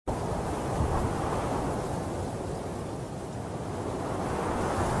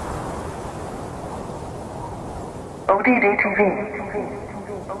The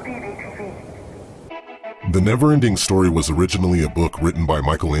NeverEnding story was originally a book written by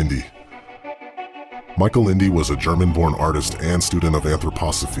Michael Ende. Michael Ende was a German-born artist and student of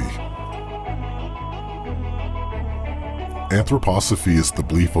anthroposophy. Anthroposophy is the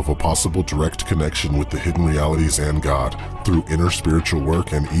belief of a possible direct connection with the hidden realities and God through inner spiritual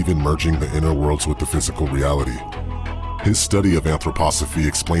work and even merging the inner worlds with the physical reality. His study of anthroposophy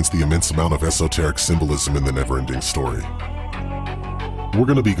explains the immense amount of esoteric symbolism in the NeverEnding story. We're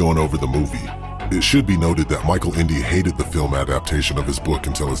going to be going over the movie. It should be noted that Michael Ende hated the film adaptation of his book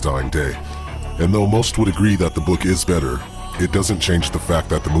until his dying day. And though most would agree that the book is better, it doesn't change the fact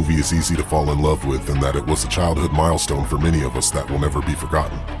that the movie is easy to fall in love with and that it was a childhood milestone for many of us that will never be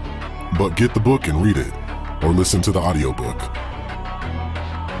forgotten. But get the book and read it, or listen to the audiobook.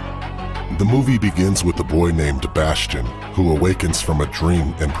 The movie begins with a boy named Bastian, who awakens from a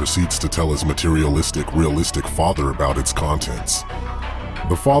dream and proceeds to tell his materialistic, realistic father about its contents.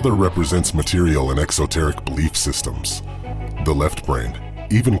 The father represents material and exoteric belief systems, the left brain,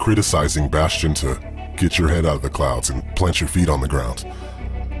 even criticizing Bastian to get your head out of the clouds and plant your feet on the ground.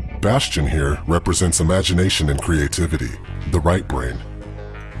 Bastian here represents imagination and creativity, the right brain.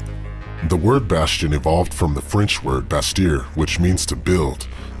 The word bastion evolved from the French word bâtir, which means to build,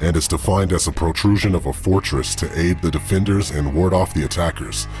 and is defined as a protrusion of a fortress to aid the defenders and ward off the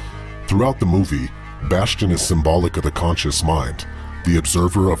attackers. Throughout the movie, Bastian is symbolic of the conscious mind, the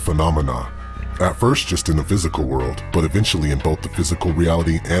observer of phenomena, at first just in the physical world, but eventually in both the physical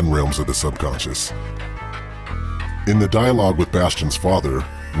reality and realms of the subconscious. In the dialogue with Bastian's father,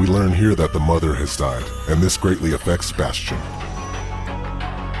 we learn here that the mother has died, and this greatly affects Bastian.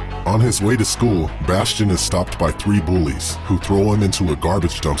 On his way to school, Bastian is stopped by 3 bullies who throw him into a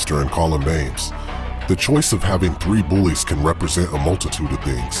garbage dumpster and call him names. The choice of having 3 bullies can represent a multitude of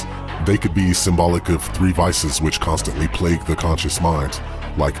things. They could be symbolic of 3 vices which constantly plague the conscious mind,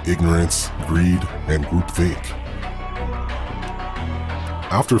 like ignorance, greed, and groupthink.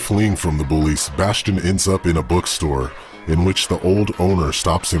 After fleeing from the bullies, Bastian ends up in a bookstore in which the old owner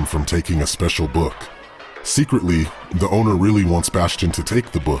stops him from taking a special book. Secretly, the owner really wants Bastian to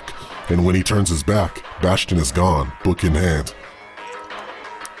take the book, and when he turns his back, Bastian is gone, book in hand.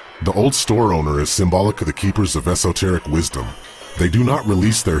 The old store owner is symbolic of the keepers of esoteric wisdom. They do not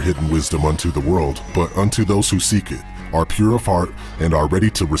release their hidden wisdom unto the world, but unto those who seek it, are pure of heart, and are ready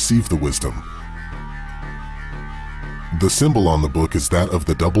to receive the wisdom. The symbol on the book is that of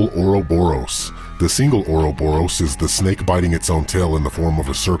the double Ouroboros. The single Ouroboros is the snake biting its own tail in the form of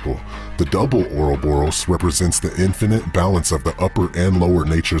a circle. The double Ouroboros represents the infinite balance of the upper and lower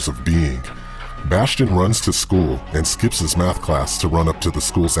natures of being. Bastian runs to school and skips his math class to run up to the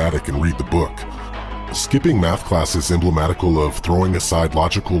school's attic and read the book. Skipping math class is emblematical of throwing aside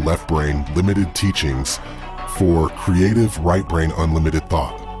logical left brain limited teachings for creative right brain unlimited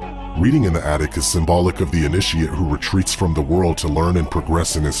thought. Reading in the attic is symbolic of the initiate who retreats from the world to learn and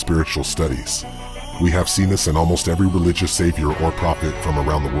progress in his spiritual studies. We have seen this in almost every religious savior or prophet from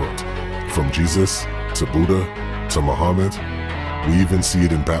around the world, from Jesus to Buddha to Muhammad. We even see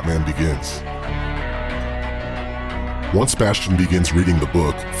it in Batman Begins. Once Bastian begins reading the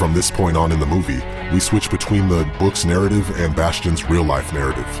book, from this point on in the movie, we switch between the book's narrative and Bastian's real-life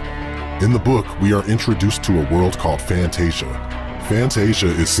narrative. In the book, we are introduced to a world called Fantasia. Fantasia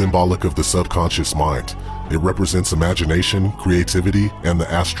is symbolic of the subconscious mind. It represents imagination, creativity, and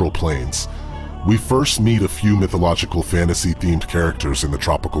the astral planes. We first meet a few mythological fantasy-themed characters in the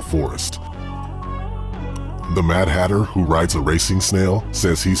tropical forest. The Mad Hatter, who rides a racing snail,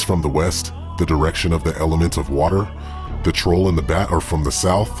 says he's from the west, the direction of the element of water. The Troll and the Bat are from the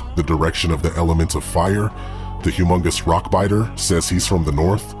south, the direction of the element of fire. The Humongous Rockbiter says he's from the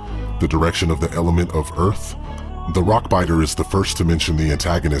north, the direction of the element of earth. The Rockbiter is the first to mention the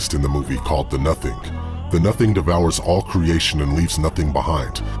antagonist in the movie, called the Nothing. The Nothing devours all creation and leaves nothing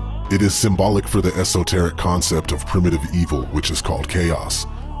behind. It is symbolic for the esoteric concept of primitive evil, which is called chaos,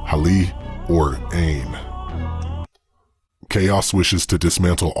 Hali or Ain. Chaos wishes to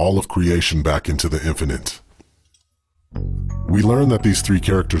dismantle all of creation back into the infinite. We learn that these 3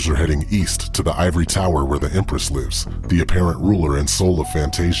 characters are heading east to the Ivory Tower where the Empress lives, the apparent ruler and soul of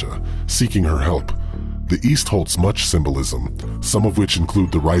Fantasia, seeking her help. The East holds much symbolism, some of which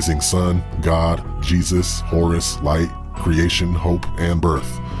include the rising sun, God, Jesus, Horus, light, creation, hope, and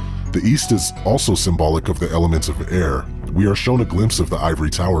birth. The East is also symbolic of the element of air. We are shown a glimpse of the Ivory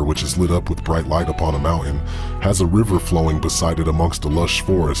Tower, which is lit up with bright light upon a mountain, has a river flowing beside it amongst a lush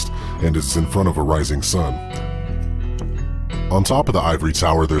forest, and is in front of a rising sun. On top of the Ivory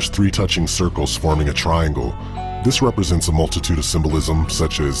Tower, there's 3 touching circles forming a triangle. This represents a multitude of symbolism,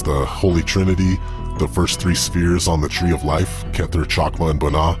 such as the Holy Trinity, the first three spheres on the Tree of Life, Kether, Chokmah, and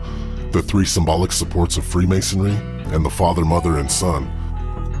Banah, the three symbolic supports of Freemasonry, and the Father, Mother, and Son.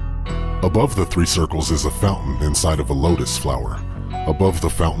 Above the three circles is a fountain inside of a lotus flower. Above the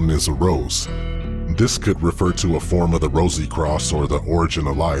fountain is a rose. This could refer to a form of the rosy cross or the origin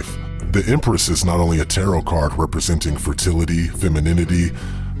of life. The Empress is not only a tarot card representing fertility, femininity,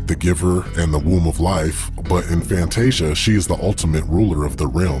 the giver, and the womb of life, but in Fantasia, she is the ultimate ruler of the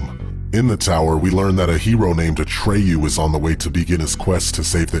realm. In the tower, we learn that a hero named Atreyu is on the way to begin his quest to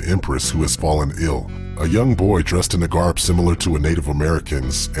save the Empress who has fallen ill. A young boy dressed in a garb similar to a Native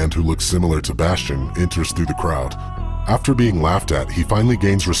American's and who looks similar to Bastion enters through the crowd. After being laughed at, he finally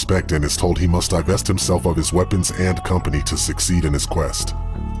gains respect and is told he must divest himself of his weapons and company to succeed in his quest.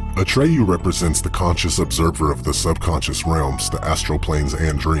 Atreyu represents the conscious observer of the subconscious realms, the astral planes,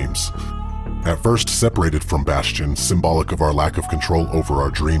 and dreams. At first separated from Bastion, symbolic of our lack of control over our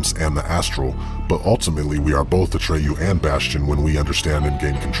dreams and the astral, but ultimately we are both Atreyu and Bastion when we understand and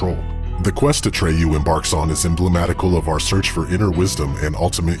gain control. The quest Atreyu embarks on is emblematical of our search for inner wisdom and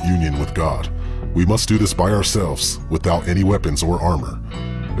ultimate union with God. We must do this by ourselves, without any weapons or armor.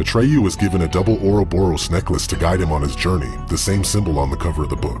 Atreyu was given a double Ouroboros necklace to guide him on his journey, the same symbol on the cover of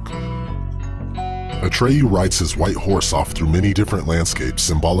the book. Atreyu rides his white horse off through many different landscapes,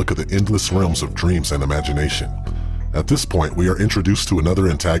 symbolic of the endless realms of dreams and imagination. At this point, we are introduced to another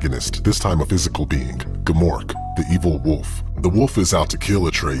antagonist, this time a physical being, Gmork, the evil wolf. The wolf is out to kill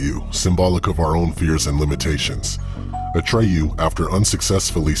Atreyu, symbolic of our own fears and limitations. Atreyu, after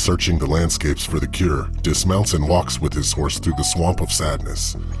unsuccessfully searching the landscapes for the cure, dismounts and walks with his horse through the swamp of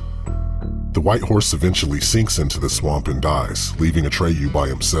sadness. The white horse eventually sinks into the swamp and dies, leaving Atreyu by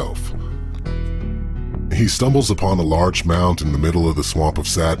himself. He stumbles upon a large mound in the middle of the swamp of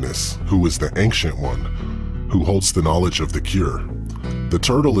sadness, who is the Ancient One, who holds the knowledge of the cure. The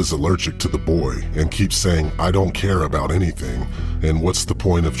turtle is allergic to the boy and keeps saying, "I don't care about anything, and what's the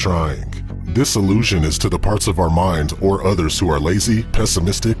point of trying?" This allusion is to the parts of our mind or others who are lazy,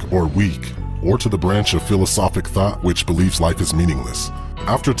 pessimistic, or weak, or to the branch of philosophic thought which believes life is meaningless.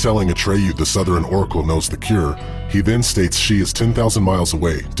 After telling Atreyu the Southern Oracle knows the cure, he then states she is 10,000 miles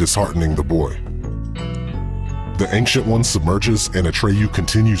away, disheartening the boy. The Ancient One submerges and Atreyu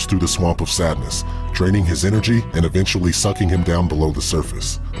continues through the swamp of sadness, draining his energy and eventually sucking him down below the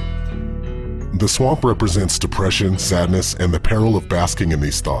surface. The swamp represents depression, sadness, and the peril of basking in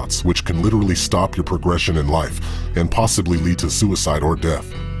these thoughts, which can literally stop your progression in life and possibly lead to suicide or death.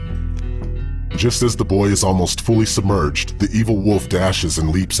 Just as the boy is almost fully submerged, the evil wolf dashes and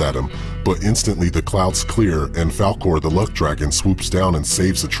leaps at him, but instantly the clouds clear and Falkor the luck dragon swoops down and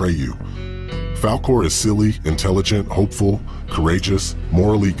saves Atreyu. Falkor is silly, intelligent, hopeful, courageous,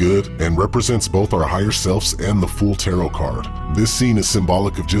 morally good, and represents both our higher selves and the Fool Tarot card. This scene is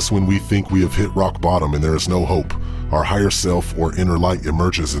symbolic of just when we think we have hit rock bottom and there is no hope, our higher self or inner light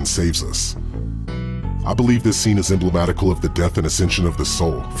emerges and saves us. I believe this scene is emblematical of the death and ascension of the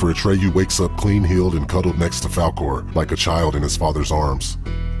soul, for Atreyu wakes up clean-heeled and cuddled next to Falkor, like a child in his father's arms.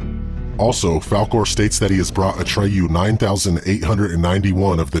 Also, Falkor states that he has brought Atreyu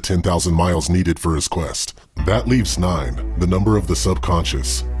 9,891 of the 10,000 miles needed for his quest. That leaves 9, the number of the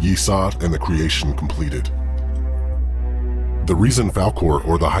subconscious, Yesod, and the creation completed. The reason Falkor,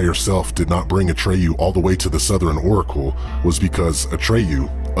 or the higher self, did not bring Atreyu all the way to the Southern Oracle was because Atreyu,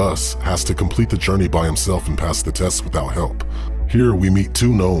 us, has to complete the journey by himself and pass the test without help. Here we meet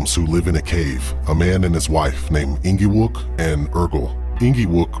two gnomes who live in a cave, a man and his wife named Ingiwook and Urgel.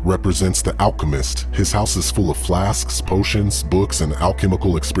 Ingiwook represents the alchemist. His house is full of flasks, potions, books, and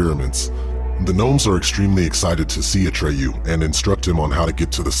alchemical experiments. The gnomes are extremely excited to see Atreyu and instruct him on how to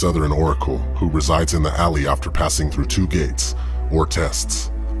get to the Southern Oracle, who resides in the alley after passing through 2 gates, or tests,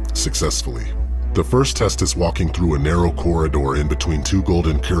 successfully. The first test is walking through a narrow corridor in between 2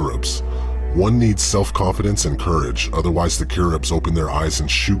 golden cherubs. One needs self-confidence and courage, otherwise the cherubs open their eyes and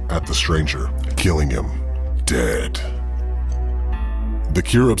shoot at the stranger, killing him. Dead. The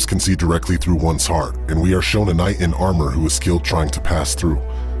cherubs can see directly through one's heart, and we are shown a knight in armor who is skilled trying to pass through,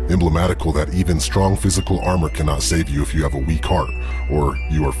 emblematical that even strong physical armor cannot save you if you have a weak heart, or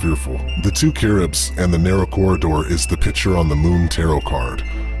you are fearful. The 2 cherubs and the narrow corridor is the picture on the Moon Tarot card,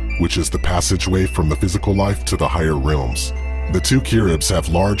 which is the passageway from the physical life to the higher realms. The 2 cherubs have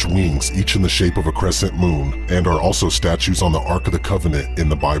large wings, each in the shape of a crescent moon, and are also statues on the Ark of the Covenant in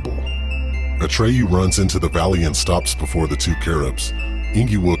the Bible. Atreyu runs into the valley and stops before the 2 cherubs.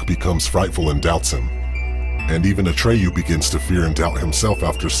 Ingiwook becomes frightful and doubts him. And even Atreyu begins to fear and doubt himself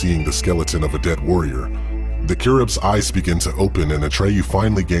after seeing the skeleton of a dead warrior. The Cherub's eyes begin to open and Atreyu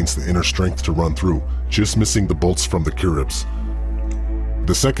finally gains the inner strength to run through, just missing the bolts from the Cherubs.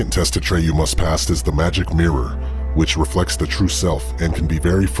 The second test Atreyu must pass is the magic mirror, which reflects the true self and can be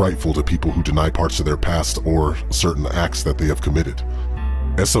very frightful to people who deny parts of their past or certain acts that they have committed.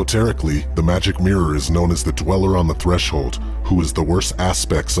 Esoterically, the magic mirror is known as the dweller on the threshold, who is the worst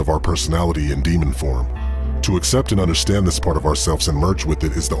aspects of our personality in demon form. To accept and understand this part of ourselves and merge with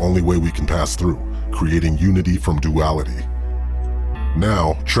it is the only way we can pass through, creating unity from duality.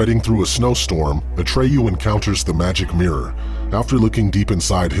 Now, treading through a snowstorm, Atreyu encounters the magic mirror. After looking deep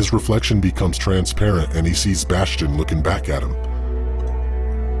inside, his reflection becomes transparent and he sees Bastion looking back at him.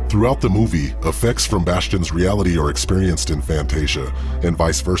 Throughout the movie, effects from Bastion's reality are experienced in Fantasia, and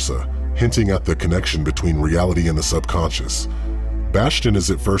vice versa, hinting at the connection between reality and the subconscious. Bastion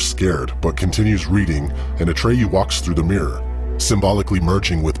is at first scared, but continues reading, and Atreyu walks through the mirror, symbolically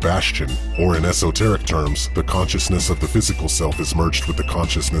merging with Bastion, or in esoteric terms, the consciousness of the physical self is merged with the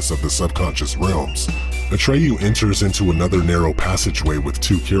consciousness of the subconscious realms. Atreyu enters into another narrow passageway with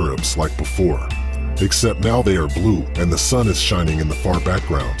two cherubs like before, except now they are blue and the sun is shining in the far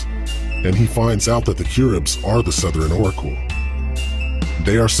background, and he finds out that the cherubs are the Southern Oracle.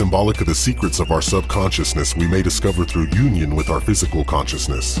 They are symbolic of the secrets of our subconsciousness we may discover through union with our physical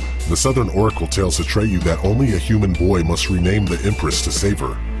consciousness. The Southern Oracle tells Atreyu that only a human boy must rename the Empress to save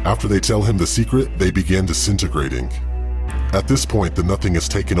her. After they tell him the secret, they begin disintegrating. At this point, the Nothing has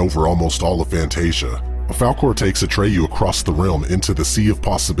taken over almost all of Fantasia. Falkor takes Atreyu across the realm into the Sea of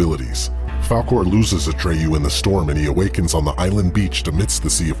Possibilities. Falkor loses Atreyu in the storm and he awakens on the island beach amidst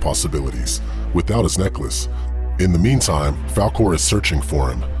the Sea of Possibilities, without his necklace. In the meantime, Falkor is searching for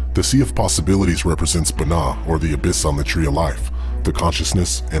him. The Sea of Possibilities represents Bana, or the abyss on the Tree of Life, the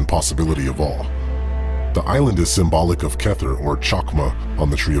consciousness and possibility of all. The island is symbolic of Kether, or Chakma, on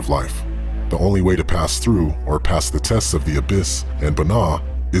the Tree of Life. The only way to pass through, or pass the tests of the abyss and Bana,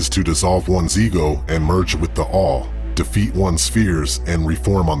 is to dissolve one's ego and merge with the all, defeat one's fears, and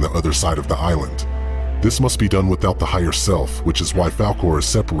reform on the other side of the island. This must be done without the higher self, which is why Falkor is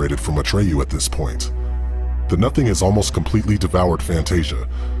separated from Atreyu at this point. The Nothing has almost completely devoured Fantasia.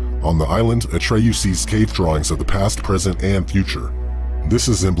 On the island, Atreyu sees cave drawings of the past, present, and future. This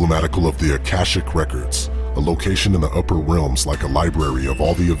is emblematical of the Akashic Records, a location in the upper realms like a library of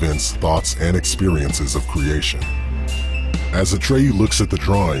all the events, thoughts, and experiences of creation. As Atreyu looks at the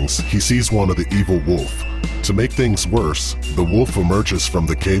drawings, he sees one of the evil wolf. To make things worse, the wolf emerges from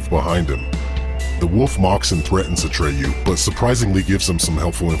the cave behind him. The wolf mocks and threatens Atreyu, but surprisingly gives him some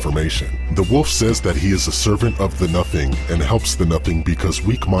helpful information. The wolf says that he is a servant of the Nothing and helps the Nothing because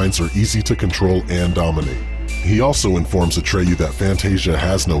weak minds are easy to control and dominate. He also informs Atreyu that Fantasia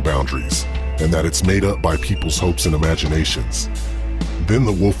has no boundaries, and that it's made up by people's hopes and imaginations. Then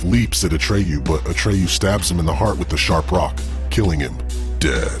the wolf leaps at Atreyu, but Atreyu stabs him in the heart with the sharp rock, killing him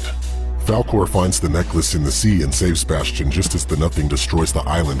dead. Falkor finds the necklace in the sea and saves Bastion just as the Nothing destroys the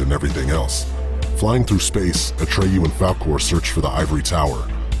island and everything else. Flying through space, Atreyu and Falkor search for the Ivory Tower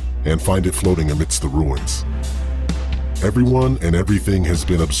and find it floating amidst the ruins. Everyone and everything has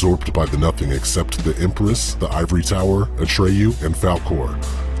been absorbed by the Nothing except the Empress, the Ivory Tower, Atreyu, and Falkor.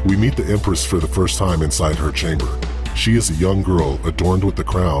 We meet the Empress for the first time inside her chamber. She is a young girl adorned with the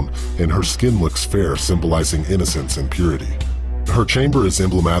crown, and her skin looks fair, symbolizing innocence and purity. Her chamber is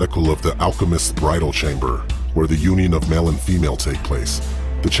emblematical of the alchemist's bridal chamber, where the union of male and female take place.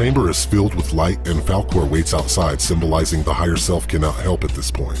 The chamber is filled with light, and Falkor waits outside, symbolizing the higher self cannot help at this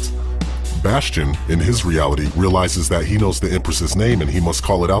point. Bastion, in his reality, realizes that he knows the Empress's name and he must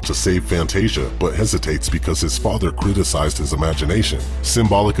call it out to save Fantasia, but hesitates because his father criticized his imagination,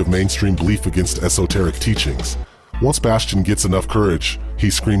 symbolic of mainstream belief against esoteric teachings. Once Bastion gets enough courage,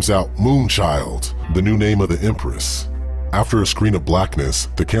 he screams out, "Moonchild," the new name of the Empress. After a screen of blackness,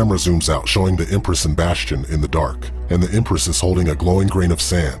 the camera zooms out, showing the Empress and Bastion in the dark, and the Empress is holding a glowing grain of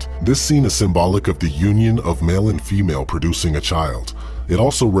sand. This scene is symbolic of the union of male and female producing a child. It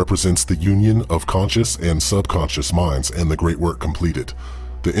also represents the union of conscious and subconscious minds and the great work completed.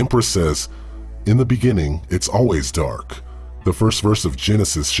 The Empress says, "In the beginning, it's always dark." The first verse of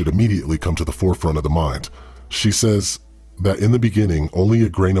Genesis should immediately come to the forefront of the mind. She says that in the beginning, only a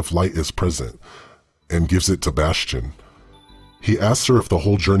grain of light is present, and gives it to Bastion. He asks her if the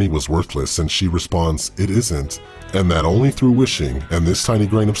whole journey was worthless, and she responds, "It isn't," and that only through wishing and this tiny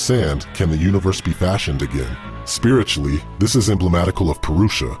grain of sand can the universe be fashioned again. Spiritually, this is emblematical of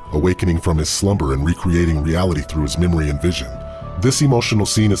Purusha, awakening from his slumber and recreating reality through his memory and vision. This emotional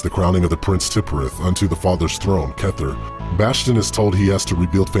scene is the crowning of the Prince Tipperith unto the father's throne, Kether. Bastion is told he has to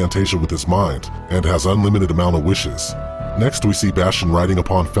rebuild Fantasia with his mind, and has unlimited amount of wishes. Next we see Bastion riding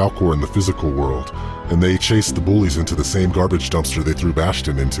upon Falkor in the physical world. and they chase the bullies into the same garbage dumpster they threw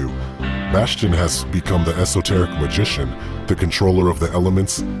Bastion into. Bastion has become the esoteric magician, the controller of the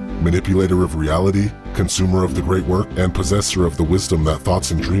elements, manipulator of reality, consumer of the great work, and possessor of the wisdom that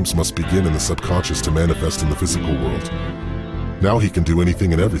thoughts and dreams must begin in the subconscious to manifest in the physical world. Now he can do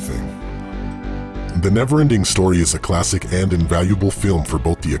anything and everything. The NeverEnding story is a classic and invaluable film for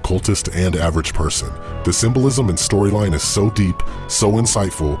both the occultist and average person. The symbolism and storyline is so deep, so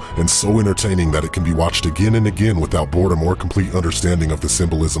insightful, and so entertaining that it can be watched again and again without boredom or complete understanding of the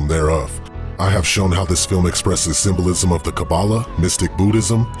symbolism thereof. I have shown how this film expresses symbolism of the Kabbalah, mystic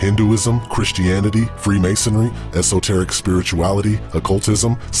Buddhism, Hinduism, Christianity, Freemasonry, esoteric spirituality,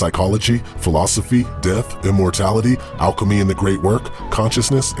 occultism, psychology, philosophy, death, immortality, alchemy and the great work,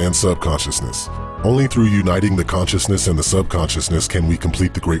 consciousness, and subconsciousness. Only through uniting the consciousness and the subconsciousness can we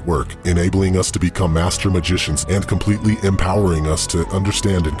complete the great work, enabling us to become master magicians and completely empowering us to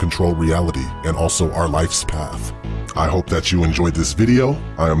understand and control reality and also our life's path. I hope that you enjoyed this video.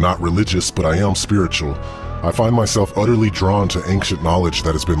 I am not religious, but I am spiritual. I find myself utterly drawn to ancient knowledge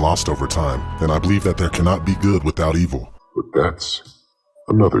that has been lost over time, and I believe that there cannot be good without evil. But that's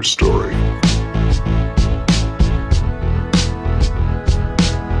another story.